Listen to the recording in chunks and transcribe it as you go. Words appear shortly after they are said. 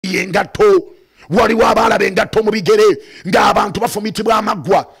yengato waliwo abalaba engatto mu bigere ng'abantu bafumitibwa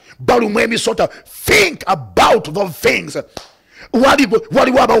amagwa balumu emisota. Think about those things.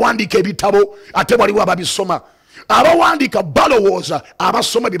 Waliwo abawandiika ebitabo ate waliwo ababisoma. Abawandiika balowooza,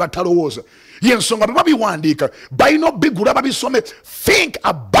 abasoma bye batalowooza. Yensonga bwe babiwandiika balina obbigula babisome. Think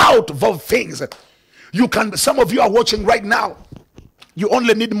about those things. You can. Some of you are watching right now. You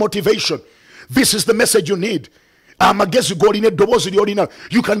only need motivation. This is the message you need. Amagezi golina eddoboozi lyolina.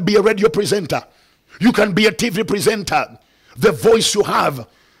 You can be a radio presenter. You can be a TV presenter. The voice you have,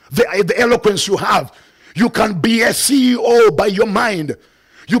 the eloquence you have. You can be a CEO by your mind.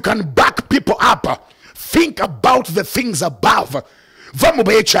 You can back people up. Think about the things above.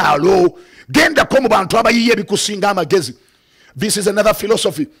 Vamubeechalo genda ko mu bantu abayiye bikusinga amagezi. This is another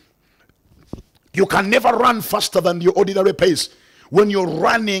philosophy. You can never run faster than your ordinary pace when you're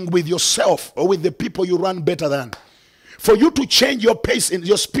running with yourself or with the people you run better than. For you to change your pace in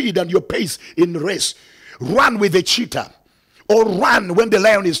your speed and your pace in race, run with a cheetah or run when the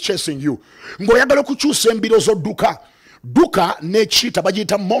lion is chasing you. Ngoyagala kukyusa embiro zo duka ne cheetah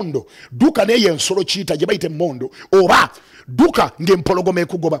bagiyita mondo. Duka ne yensolo cheetah gye bayite mondo. Oba duka ng'empologoma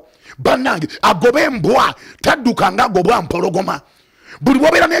ekugoba. Bannange agoba embwa tadduka ng'agobwa mpologoma. Buli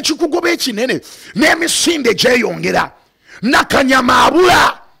bw'obeera n'ekikugoba ekinene n'emisinde gyeyongera. Nakanyama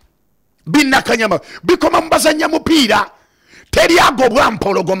abula. Binakanyama bikoma mbazanya mupiira teri agobwa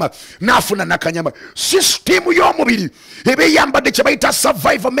mpologoma nafuna nakanyama. System y'omubiri ebe yambadde kye bayita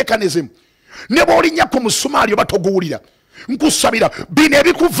survival mechanism. Ne bw'olinya ku musumaali oba toguwulira nkusabira bino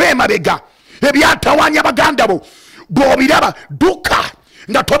ebikuva emabega ebyatawanya baganda bo bw'obiraba duka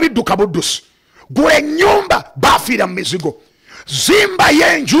nga tobidduka buddusi. Gula ennyumba bafiira mu mizigo. Zimba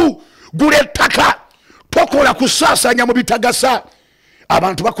y'enju. Gula ettaka. Tokola kusaasanya mu bitagasa.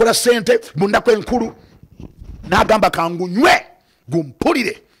 Abantu bakola sente munako enkulu n'agamba kangunywe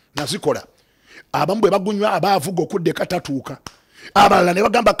gumpulire nazikola. Abamu bwe bagunywa abaavuga okudde katatuuka. Abalala ne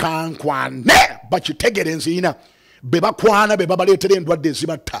bagamba kankwane bakitegere nziina. Be bakwana be babaleetera endwadde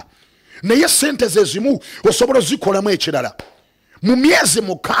ezibatta. Naye sente ze zimu osobola ozikolamu ekirala. Mu myezi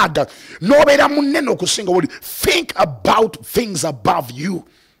 6 n'obeera munene okusinga woli. Think about things above you.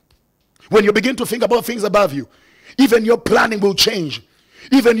 When you begin to think about things above you, even your planning will change.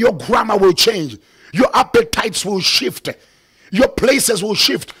 Even your grammar will change. Your appetites will shift. Your places will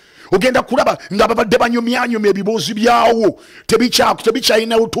shift. Ogenda kulaba nga babadde banyumyanyumya ebibuuzi byawo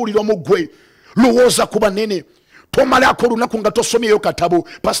tebikyayina butuuliro mu ggwe. Lowooza kuba nene. Tomalako lunaku nga tosomyeyo katabo.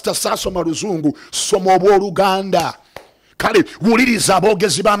 Pastor saasoma Luzungu, soma obw'Oluganda. Kale wuliriza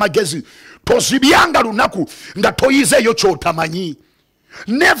aboogezi b'amagezi. Tozibyanga lunaku nga toyizeeyo ky'otamanyi.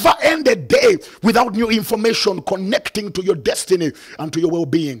 Never end a day without new information connecting to your destiny and to your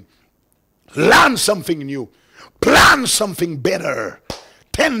well-being. Learn something new. Plan something better.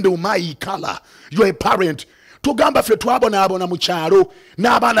 Tendo mai kala. You're a parent. Tugamba fe twabonabona mu kyalo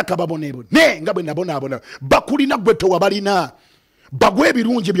n'abaana kababonebo. Ne nga bwe nabonabona. Bakulina gwe towabalina. Bagwe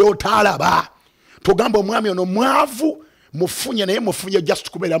ebirungi by'otaalaba. Tugamba omwami ono mwavu mufunye naye mufunye just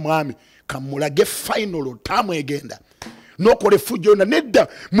kubeera mwami. Kamulage final tamu egenda. Nokole fujjo na nedda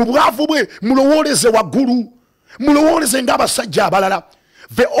mu bwavu bwe mulowooleze waggulu. Mulowooleze ng'abasajja abalala.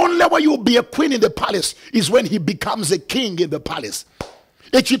 The only way you'll be a queen in the palace is when he becomes a king in the palace.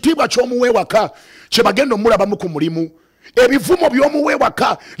 Ekitiibwa ky'omuweewaka kye bagenda omulabamu ku mulimu. Ebivumo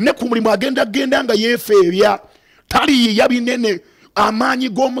by'omuweewaka ne ku mulimu agenda nga yeefeebya. Taliyiya binene. Amaanyi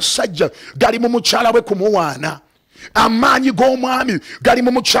g'omusajja gali mu mukyala we kumuwaana. Amaanyi g'omwami gali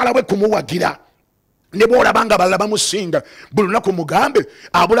mu mukyala we kumuwagira. Ne bw'olabanga balala bamusinga buli lunaku mugambe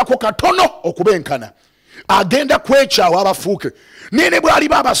abulako katono okubenkana. Agenda kwekyawa abafuuke. Nene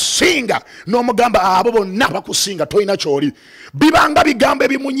bw'aliba abasinga n'omugamba abo bonna bakusinga tolina ky'oli. Bibanga bigambo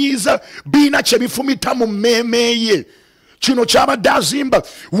ebimunyiiza biina kye bifumita mu mmeeme ye. Kino kyabadde azimba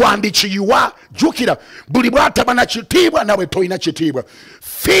wandikiyiwa. Jjukira buli bw'ataba na kitiibwa nawe tolina kitiibwa.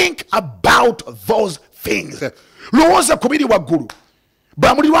 Think about those things. Lowooza ku biri waggulu.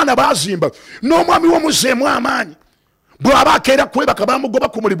 Bamulirwana bazimba n'omwami w'omuzeemu amaanyi bw'aba akeera kwebaka bamugoba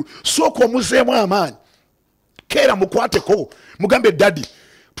ku mulimu sooka omuzeemu amaanyi keera mukwateko mugambe daddy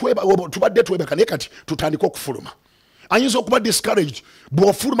tubadde twebaka naye kati tutandika okufuluma. Ayinza okuba discouraged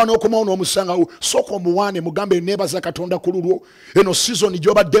bw'ofuluma n'okomawo n'omusangawo sooka omuwaane mugambe neebaza Katonda ku lulwo eno season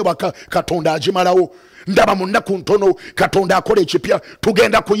gy'obadde waka Katonda agimalawo. Ndaba mu nnaku ntono Katonda akola ekipya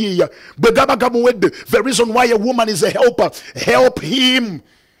tugenda kuyiiya. Bwe gaba gamuwedde the reason why a woman is a helper, help him.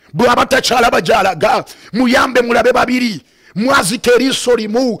 Bw'aba takyalaba gy'alaga muyambe mulabe babiri. Mwazika eriiso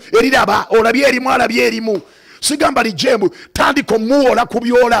limu eriraba olabye erimu alabye erimu. Sigamba lijeemu tandika omuwola ku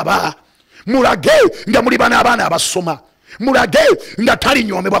by'olaba. Mulage nga muli bana abaana abasoma. mulage nga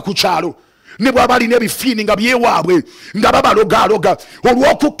talinyomebwa ku kyalo ne bw'aba alina ebifiini nga byewaabwe nga babalogaaloga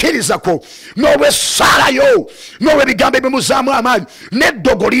olw'okukkirizako n'olw'essaalayo n'olw'ebigambo ebimuzaamu amaanyi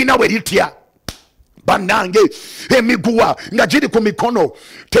n'eddogo liina bwe litya bannange emiguwa nga giri ku mikono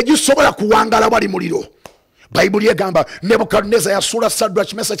tegisobola kuwangala wali muliro. Bayibuli egamba Nebukadneza yasuula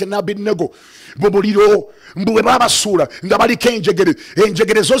Sadraki, Mesaki ne Abedunego mu muliro bwe babasuula nga baliko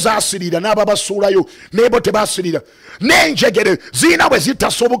enjegere zo zaasirira n'ababasuulayo naye bo tebaasirira n'enjegere ziina bwe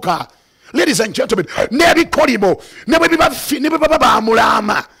zitasoboka. Ladies and gentlemen, n'ebikolimo ne bwe baba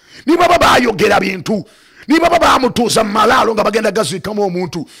baamulaama ne baba baayogera bintu ne baba baamutuuza mu malaalo nga bagenda gaziikamu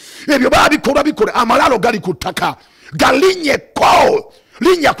omuntu, ebyo bikola amalaalo gali ku ttaka galinnyeko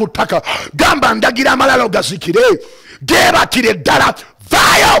linnya ku ttaka gamba ndagira amalalo gazikire geebakire ddala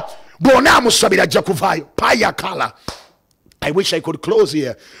vaayo bw'ona amusabira ajja kuvaayo payakala. I wish I could close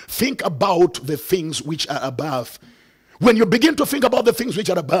here. Think about the things which are above. When you begin to think about the things which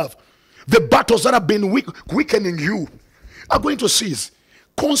are above, the battles that have been weakening you are going to cease.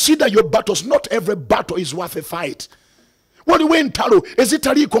 Consider your battles. Not every battle is worth a fight. Waliwo entalo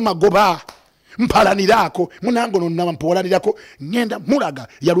ezitaliiko magoba mpalanirako munango nonna mpolanirako ngenda mulaga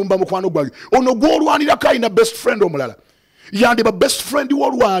yalumba mukwano gwange ono gwolwanirako alina best friend omulala yandiba best friend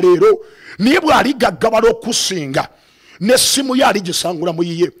w'olwaleero naye bw'aligaggabala okusinga n'essimu ye aligisangula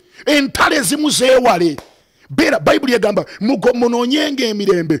muyiye. Entalo ezimu zeewale beera. Bayibuli egamba munoonyenga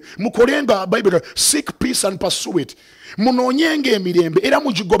emirembe mukolenga. Bayibuli seek peace and pursue it. Munoonyenga emirembe era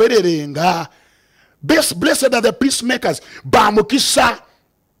mugigobererenga. Blessed are the peacemakers, bamukisa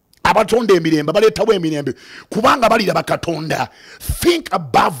abatonda emirembe baleetawo emirembe kubanga balira bakatonda. Think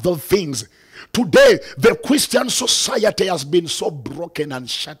above the things. Today the Christian society has been so broken and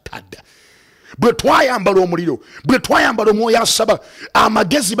shattered. Bwe twayambala omuliro, bwe twayambala omwoyo asaba,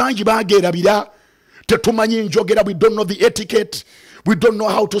 amagezi bangi bagerabira, tetumanyi njogera. We don't know the etiquette, we don't know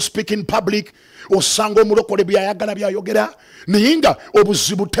how to speak in public. Osanga omulokole byayagala byayogera naye nga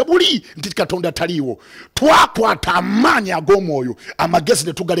obuzibu tebuli nti katonda taliiwo. Twakwata amaanyi ag'omwoyo amagezi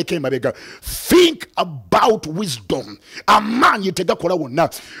ne tugaleka emabega. Think about wisdom. Amaanyi tegakola wonna.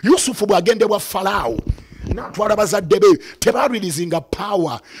 Yusufu bw'agendebwa Falaawo n'atwala bazadde be tebareleasinga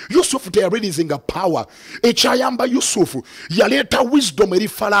power. Yusufu teyareleasinga power. Ekyayamba Yusufu yaleeta wisdom eri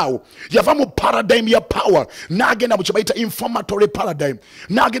Falaawo. Yava mu paradigm ya power n'agenda mu kye bayita informatory paradigm,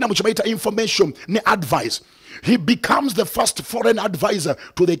 n'agenda mu kye bayita information ne advice. He becomes the first foreign advisor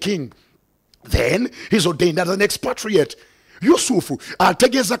to the king. Then he's ordained as an expatriate. Yusufu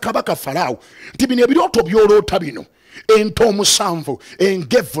ategeeza kabaka Falaawo nti bino ebirooto by'oloota bino ento omusanvu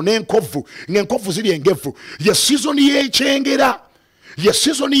engevu n'enkovu ng'enkovu ziri engevu ye sizoni y'ekyengera, ye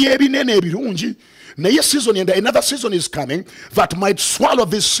sizoni y'ebinene ebirungi, naye season and another season is coming that might swallow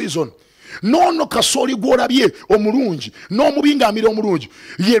this season. Nono kasooli gw'olabye omulungi n'omubi ng'amira omulungi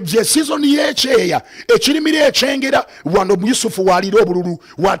ye season y'ekyeya ekirimira ekyengera. Wano Yusufu waalira obululu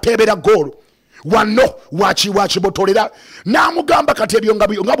wateebera goolo wano wakibotolera n'amugamba kati ebyo nga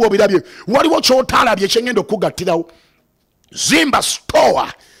bw'obirabye waliwo ky'otaalabye ekyengenda okugattirawo. Zimba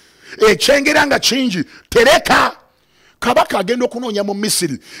store ekyengera nga kingi tereka. Kabaka agenda okunoonya mu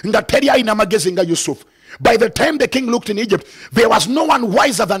Misiri nga teri alina magezi nga Yusufu. By the time the king looked in Egypt, there was no one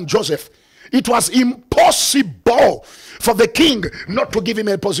wiser than Joseph. It was impossible for the king not to give him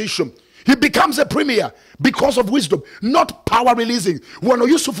a position. He becomes a premier because of wisdom, not power releasing. Wano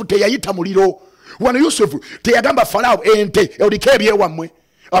Yusufu teyayita muliro. Wano Yusufu teyagamba Falaawo ente oliko ebyewammwe.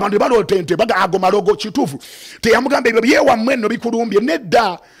 Abantu baloota ente bagaago malogo kituufu. Teyamugamba ebyo byewammwe nno bikulumbye.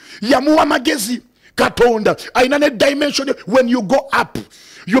 Nedda yamuwa magezi. Katonda aina ne dimension. When you go up,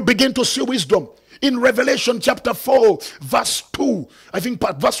 you begin to see wisdom. In Revelation chapter 4 verse 2, I think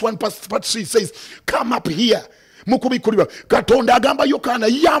verse 1 part 3 says, come up here. Mukubikulibwa Katonda agamba Yokaana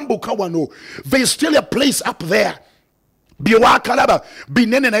yambuka wano. There is still a place up there. Byewakalaba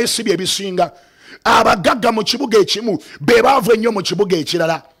binene naye si bye bisinga. Abagagga mu kibuga ekimu be baava ennyo mu kibuga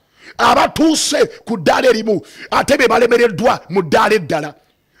ekirala. Abatuuse ku ddaala erimu ate be balemereddwa mu ddaala eddala.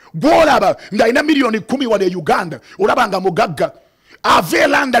 Gwolaba ng'alina miliyoni 10 wano e Uganda olaba nga mugagga. Ava e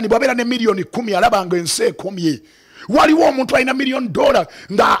London bw'abeera ne miliyoni 10 alaba nga ensi ekomye. Waliwo omuntu alina $1,000,000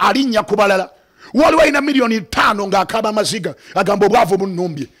 nga alinnya ku balala. Waliwo alina $5,000,000 ng'akaaba amaziga agamba obwavu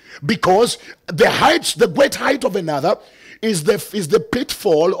bunnumbye. Because the great height of another is the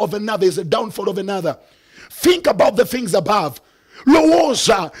pitfall of another, is the downfall of another. Think about the things above.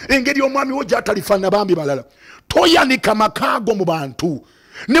 Lowooza engeri omwami wo gy'atalifaanana bambi balala. Toyanika makaago mu bantu.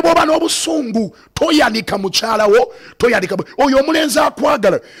 Ne bw'oba n'obusungu toyanika mukyala wo, toyanika oyo omulenzi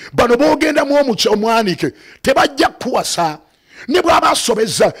akwagala. Bano b'ogendamu omwanike tebajja kukuwasa. Ne bw'aba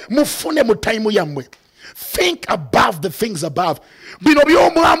asobezza mufune mu tayimu yammwe. Think above the things above. Bino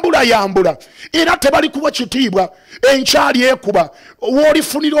by'omwambula yambula era tebali kuba kitiibwa enkyali ekuba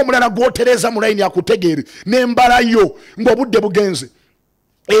w'olifunira omulala gw'otereza mu layini akutegeere n'embalayo ng'obudde bugenze.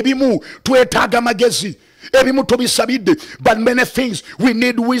 Ebimu twetaaga magezi, ebimu tubisabidde, but many things we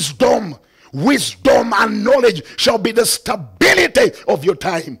need wisdom. Wisdom and knowledge shall be the stability of your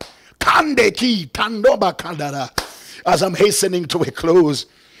time. Kandeki tandoba kandara. As I'm hastening to a close,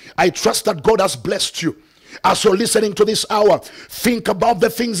 I trust that God has blessed you. As you're listening to this hour, think about the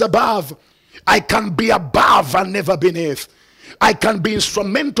things above. I can be above and never beneath. I can be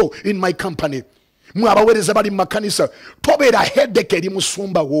instrumental in my company. Mwabawereza bali makanisa tobera headache eri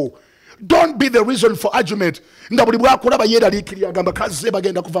musumba wo. Don't be the reason for argument. Nga buli bwakulaba yeeralikirira gamba kaze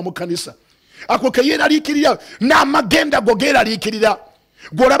bagenda kuva mu kanisa. Ako ke yeeralikirira n'amagenda go geeralikirira.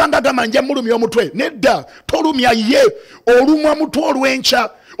 Gwolabanga gamba nja mulumya omutwe. Nedda tolumya ye olumwa mutwe olw'enkya.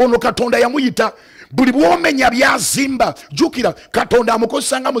 Ono Katonda yamuyita. Buli bwomenya byazimba jukira Katonda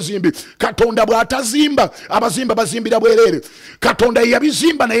amukozesanga muzimbi. Katonda bw'atazimba abazimba bazimbira bwerere. Katonda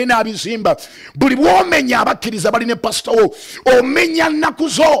yabizimba naye n'abizimba. Buli bwomenya abakkiriza bali ne pastor wo omenya nnaku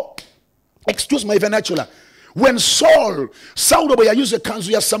zo. Excuse my vernacular. When Saul bwe yayuza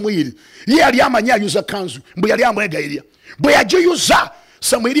kanzu ya Samuel, ye yali amanya ayuza kanzu mbu yali amwegayirira. Bwe yagiyuza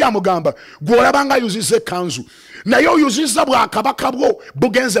Samuel amugamba gw'olabanga ayuziza kanzu naye oyuziza bwakabaka bwo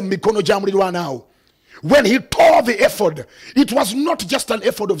bugenze mu mikono gya mulirwanaawo. When he tore the ephod, it was not just an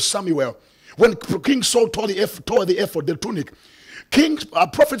ephod of Samuel. When King Saul tore the ephod, the tunic,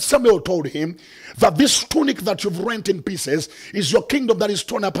 Prophet Samuel told him that this tunic that you've rent in pieces is your kingdom that is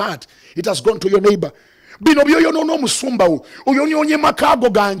torn apart. It has gone to your neighbor. Bino byoyonoona omusumba wo oyonyoonye makaago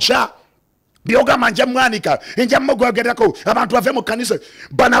gancha byoga manja mwanika enja mugwagerako abantu bave mu kanisa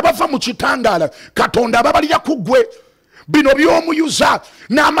bana abava mu kitangaala Katonda ababalira kugwe. Bino by'omuyuza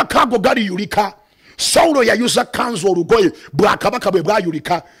n'amakaago galiyulika. Saulo yayuza kanzu olugoye bwakabaka bwe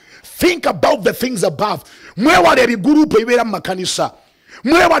bwayulika. Think about the things above. Mwewale ebigurupu ebibeera mu makanisa,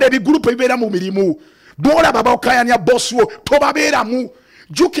 mwewale ebigurupu ebibeera mu mirimu. Bw'olaba bawukayanya bosi wo tobabeeramu.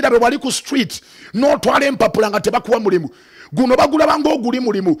 Jukira bwe wali ku street n'otwala empapula nga tebakuwa mulimu. Guno bagulaba ng'oguli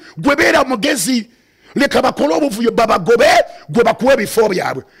mulimu. Gwe beera mugezi. Leka bakole obuvuyo babagobe gwe bakuwa ebifo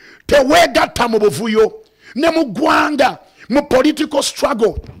byabwe. Teweegatta mu buvuyo ne mu ggwanga mu political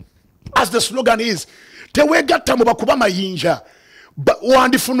struggle. As the slogan is, teweegatta mu bakuba mayinja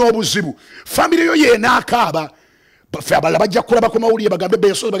wandifuna obuzibu. Family yo yeena akaaba bafe abalala bajja kulaba ku mawulire bagambe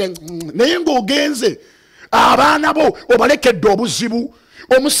beeso naye ng'ogenze abaana bo obalekedde obuzibu.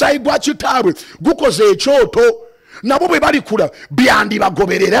 Omusaayi gwa kitaabwe gukoze ekyoto nabo bwe balikula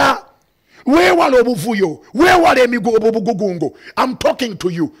byandibagoberera. Weewala obuvuyo, weewala obugugungo. I'm talking to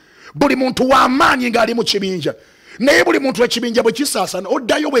you. Buli muntu w'amaanyi ng'ali mu kibinja naye buli muntu ekibinja bwe kisaasana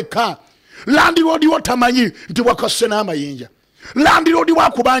oddayo wekka. Landiroodi wo tamanyi nti wakasse n'amayinja. Landiroodi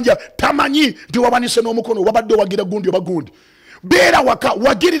wakubanja tamanyi nti wabanise n'omukono wabadde wagira gundi oba gundi. Beera waka,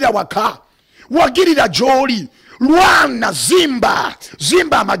 wagirira waka, wagirira gy'oli. Lwana zimba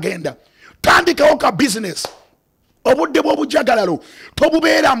amagenda. Tandikawo ka business. Obudde bw'obujagalalo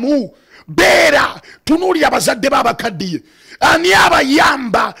tobubeeramu. Beera tunuulira abazadde b'abakaddiye ani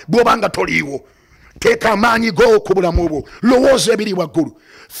abayamba bw'obanga toliiwo. Teeka amaanyi go ku bulamu bwo. Lowooza ebiri waggulu.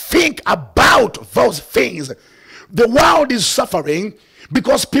 Think about those things. The world is suffering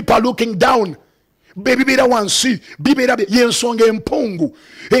because people are looking down. Bibira wansi bibira yensonga empungu.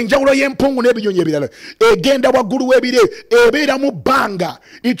 Enjawulo y'empungu n'ebinyonyi ebirala egenda waggulu w'ebire ebeera mu bbanga.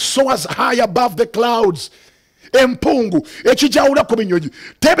 It soars high above the clouds. Empungu ekijawula ku binyonyi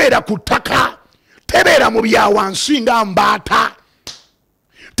tebeera ku ttaka, tebeera mu bya wansi nga mbaata,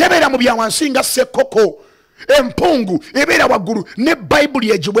 tebeera mu bya wansi nga sekoko. Empungu ebeera waggulu ne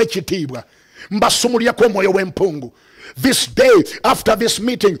Bayibuli egiwa ekitiibwa. Mbasumulirako omwoyo w'empungu. This day, after this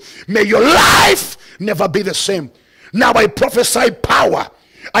meeting, may your life never be the same. Now I prophesy power.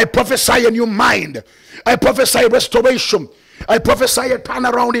 I prophesy a new mind. I prophesy restoration. I prophesy a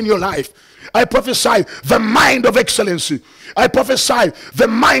turnaround in your life. I prophesy the mind of excellency. I prophesy the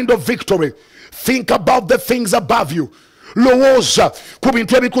mind of victory. Think about the things above you. Lowooza ku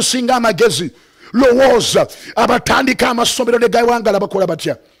bintu ebikusinga amagezi. Lowooza abatandika amasomero ne gawangala bakola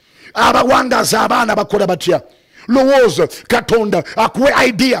batya. Abawangaza abaana bakola batya. Lowooza Katonda akuwe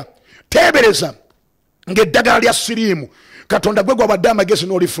idea. Tebereza ng'eddagala lya siriimu Katonda gwe gwabadde amagezi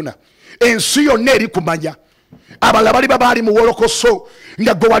n'olifuna. Ensi yonna eri kumanya. Abalala bali babaali mu wolokoso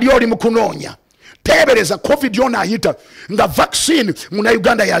nga gwe wali oli mu kunoonya. Tebereza covid yona ayita nga vaccine muna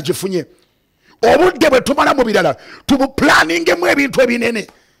Uganda yagifunye. Obudde bwe tumala mu birala tubuplaningemu ebintu ebinene.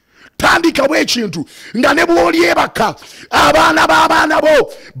 Tandikawo ekintu nga ne bw'oli ebaka abaana b'abaana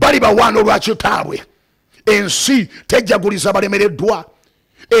bo bali bawaana olwa kitaabwe. ensi tejaguliza balemereddwa,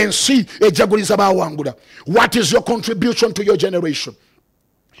 ensi ejaguliza bawangula. What is your contribution to your generation?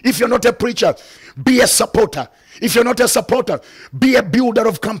 If you're not a preacher, be a supporter. If you're not a supporter, be a builder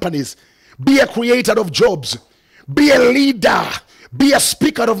of companies, be a creator of jobs, be a leader, be a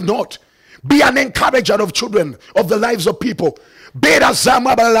speaker of note, be an encourager of children, of the lives of people. Beera zaamu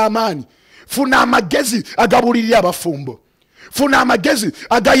abalala amaanyi. Funa amagezi agabulirira abafumbo. Funa amagezi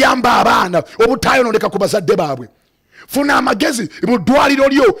agayamba abaana obutayononeka ku bazadde baabwe. Funa amagezi mu ddwaliro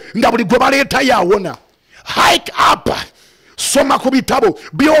lyo nga buli gwe baleeta yawona. Hike up. Soma ku bitabo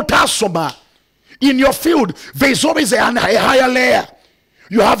by'otaasoma. In your field, there is always a higher layer.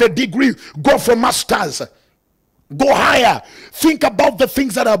 You have a degree, go for masters. Go higher. Think about the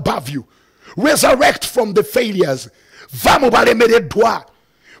things that are above you. Resurrect from the failures. Vamu balemereddwa.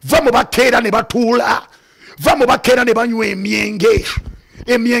 Vamu bakeera ne batuula. Vamu bakeera ne banywa emyenge.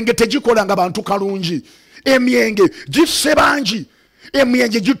 Emyenge tegikolanga bantu kalungi. Emyenge gisse bangi.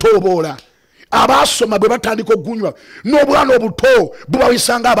 Emyenge gitoboola. Abasoma bwe batandika okugunywa n'obwana obuto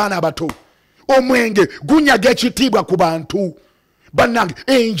bubawisanga abaana abato. Omwenge gunyaga ekitiibwa ku bantu. Bannange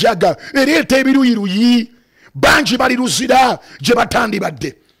enjaga ereeta ebiruyiruyi. Bangi bali luzira gye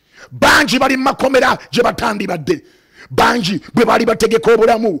batandibadde. Bangi bali mu makomera gye batandibadde. Bangi bwe bali bategeka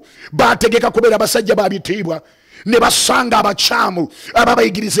obulamu bategeka kubeera basajja babitiibwa ne basanga abakyamu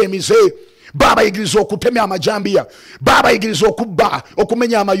ababayigiriza emize, babayigiriza okutemya amajambiya, babayigiriza okubba,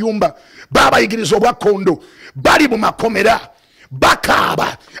 okumenya amayumba, babayigiriza obwakkondo. Bali mu makomera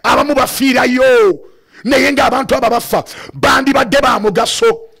bakaaba, abamu bafiirayo. Naye ng'abantu aba bafa bandibadde ba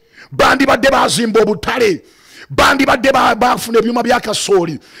mugaso, bandibadde bazimba obutale, bandibadde bafuna ebyuma bya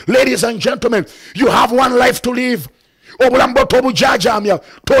kasooli. Ladies and gentlemen, you have one life to live. Obulamu bwo tobujajamya,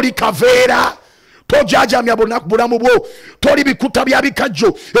 toli kaveera, tojajamya bulamu bwo, toli bikuta bya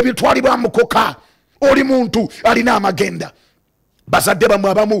bikajjo ebitwalibwa mukoka. Oli muntu alina amagenda. Bazadde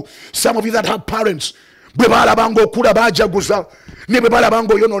bamwe abamu, some of you that have parents, bwe balabanga okula bajaguza, ne bwe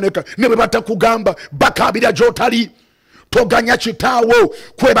balabanga oyononeka, ne bwe batakugamba bakabira gy'otali. Toganya kitaawo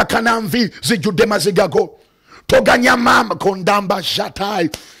kwebaka na nvi zijjudde mazigago. Toganya mama kondamba shatai.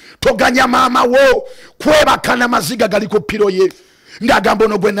 Toganya mama wo kwebaka na maziga gali ku piro ye. Ng'agamba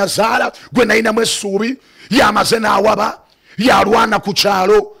ono gwe nazaala, gwe nayinamu essuubi, yamaze n'awaba, yalwana ku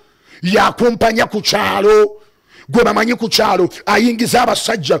kyalo, yakumpanya ku kyalo. Gwe bamanyi ku kyalo ayingiza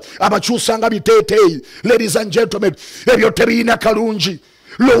abasajja abakyusanga biteeteeyi. Ladies and gentlemen, ebyo tebiina kalungi.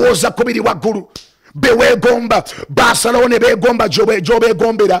 Lowooza ku biri waggulu. Beweegomba basalawo ne beegomba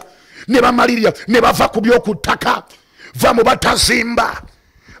gy'obeegombera ne bamalirira ne bava ku by'okuttaka. Va mu batazimba.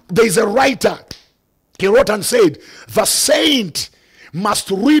 There is a writer, he wrote and said, the saint must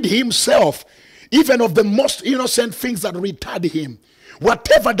rid himself even of the most innocent things that retard him.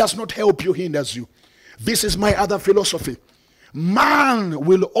 Whatever does not help you hinders you. This is my other philosophy. Man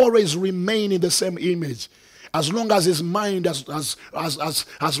will always remain in the same image as long as his mind has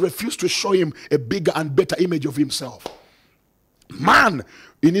refused to show him a bigger and better image of himself. Man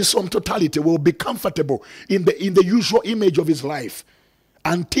in his own totality will be comfortable in the usual image of his life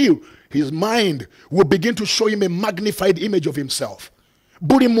until his mind will begin to show him a magnified image of himself.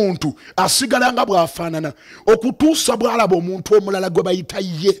 Buli muntu asigala nga bw'afaanana okutuusa bw'alaba omuntu omulala gwe bayita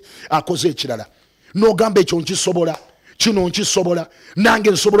ye akoze ekirala. N'ogamba ekyo nkisobola, kino nkisobola,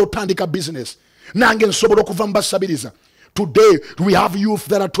 nange nsobola okutandika business, nange nsobola okuva mu basabiriza. Today we have youth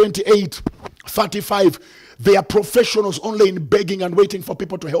that are 28, 35. They are professionals only in begging and waiting for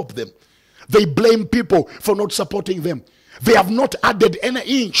people to help them. They blame people for not supporting them. They have not added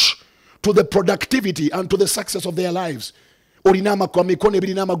any inch to the productivity and to the success of their lives. Olinama kwa mikono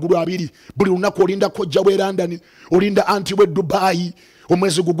ebiri n'amagulu abiri, buli lunaku olinda kojja we London, olinda anti we Dubai,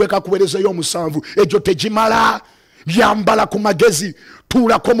 omwezi gugweka kuwerezayo omusanvu. Egyo tegimala. Yambala ku magezi,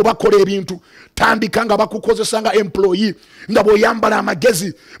 tuulako mu bakola ebintu, tandika nga bakukozesa nga employee, nga bw'oyambala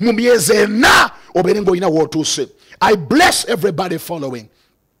amagezi mu myezi 4 obeere ng'olina w'otuuse. I bless everybody following.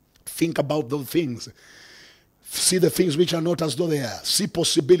 Think about those things. See the things which are not as though they are. See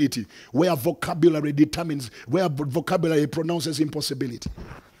possibility where vocabulary determines, where vocabulary pronounces impossibility.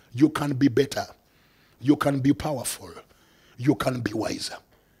 You can be better. You can be powerful. You can be wiser.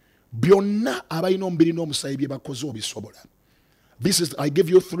 Byonna abalina omubiri n'omusayi bye bakoze obisobola. This is, I give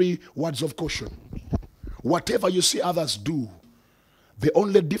you 3 words of caution. Whatever you see others do, the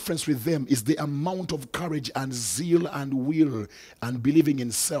only difference with them is the amount of courage and zeal and will and believing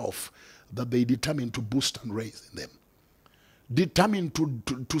in self that they determine to boost and raise in them. Determine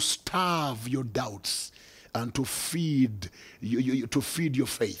to starve your doubts and to feed your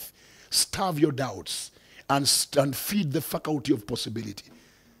faith. Starve your doubts and feed the faculty of possibility.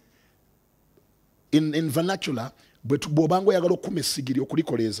 in vernacular, bw'obanga oyagala okukuma essigiri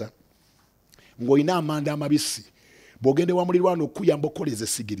okulikoleza ng'olina amanda amabisi, bw'ogende wa mulirwana okuyamba okukoleza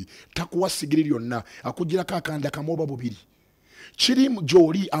essigiri, takuwa ssigiri lyonna, akugirako akanda kamu oba bubiri. Kiri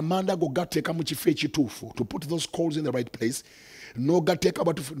gy'oli amanda go gateeka mu kifo ekituufu, to put those coals in the right place, n'ogateeka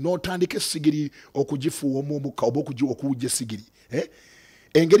batufu, n'otandika essigiri okugifuuwa omumukka oba okuwujja essigiri.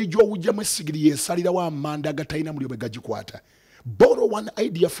 Engeri gy'owujjamu essigiri yeesalirawo amanda agatalina muliro bwe gagikwata. Borrow one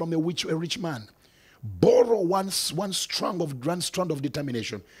idea from a rich man. Borrow one strand of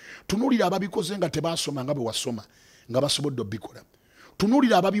determination. Tunuulira ababikoze nga tebaasoma nga bwe wasoma, nga basobodde obikola.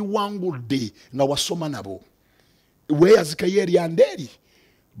 Tunuulira ababiwangudde nga wasoma nabo. Weeyazikayo eryanda eri.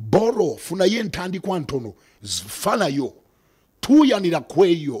 Borrow, funayo entandikwa ntono, fanayo. Tuuyanira ku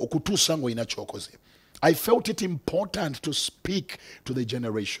eyo okutuusa ng'olina ky'okoze. I felt it important to speak to the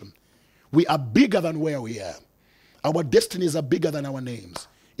generation. We are bigger than where we are. Our destinies are bigger than our names.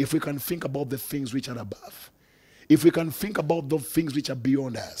 If we can think about the things which are above, if we can think about the things which are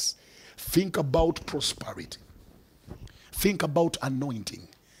beyond us, think about prosperity, think about anointing,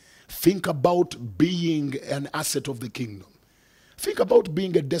 think about being an asset of the kingdom, think about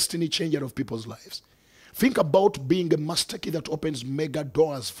being a destiny changer of people's lives, think about being a master key that opens mega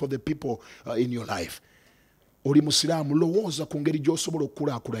doors for the people in your life. Oli musiraamu, lowooza ku ngeri gy'osobola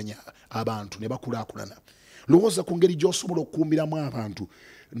okukulaakulanya abantu ne bakulaakulana. Lowooza ku ngeri gy'osobola okukuumiramu abantu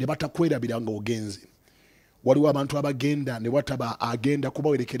ne batakwerabira nga ogenze. Waliwo abantu abagenda ne wataba agenda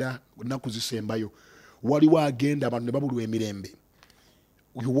kubawerekera nnaku zisembayo. Waliwo agenda abantu ne babulwa emirembe.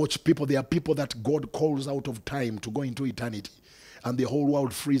 You watch people, there are people that God calls out of time to go into eternity, and the whole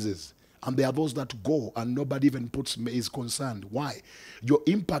world freezes. And there are those that go and nobody even is concerned. Why? Your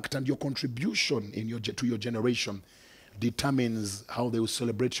impact and your contribution to your generation determines how they will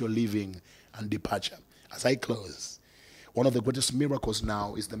celebrate your living and departure. As I close, one of the greatest miracles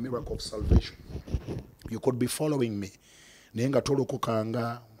now is the miracle of salvation. You could be following me. Nenga tolokoka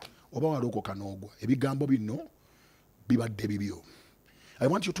nga oba walokoka n'ogwa. Ebigambo bino bibadde bibyo. I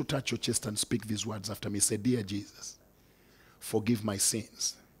want you to touch your chest and speak these words after me. Say, "Dear Jesus, forgive my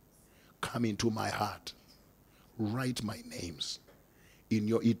sins. Come into my heart. Write my names in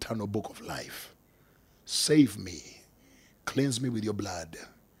your eternal book of life. Save me. Cleanse me with your blood.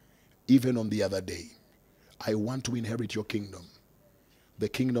 Even on the other day, I want to inherit your kingdom, the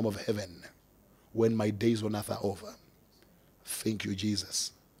kingdom of heaven, when my days on earth are over." Thank you,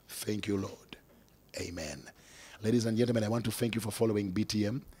 Jesus. Thank you, Lord. Amen. Ladies and gentlemen, I want to thank you for following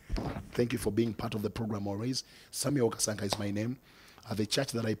BTM. Thank you for being part of the program always. Samuel Okasanka is my name. The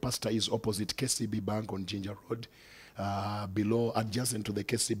church that I pastor is opposite KCB Bank on Ginger Road, below, adjacent to the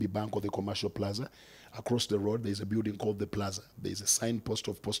KCB Bank or the Commercial Plaza. Across the road, there's a building called the Plaza. There's a signpost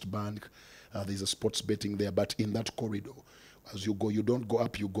of Post Bank. There's a sports betting there. But in that corridor, as you go, you don't go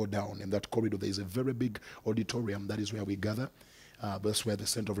up, you go down. In that corridor, there is a very big auditorium. That is where we gather. That's where the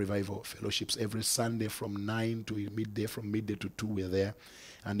Center of Revival fellowships. Every Sunday from 9 to midday, from midday to 2, we're there.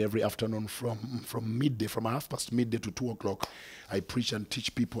 And every afternoon from midday, from midday to 2 o'clock, I preach and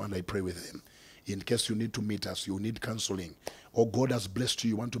teach people and I pray with them. In case you need to meet us, you need counseling, or God has blessed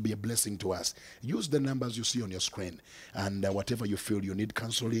you, you want to be a blessing to us, use the numbers you see on your screen. And whatever you feel, you need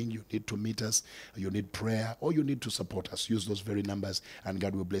counseling, you need to meet us, you need prayer, or you need to support us, use those very numbers and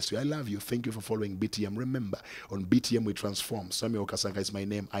God will bless you. I love you. Thank you for following BTM. Remember, on BTM we transform. Samuel Okasanka is my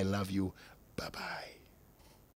name. I love you. Bye-bye.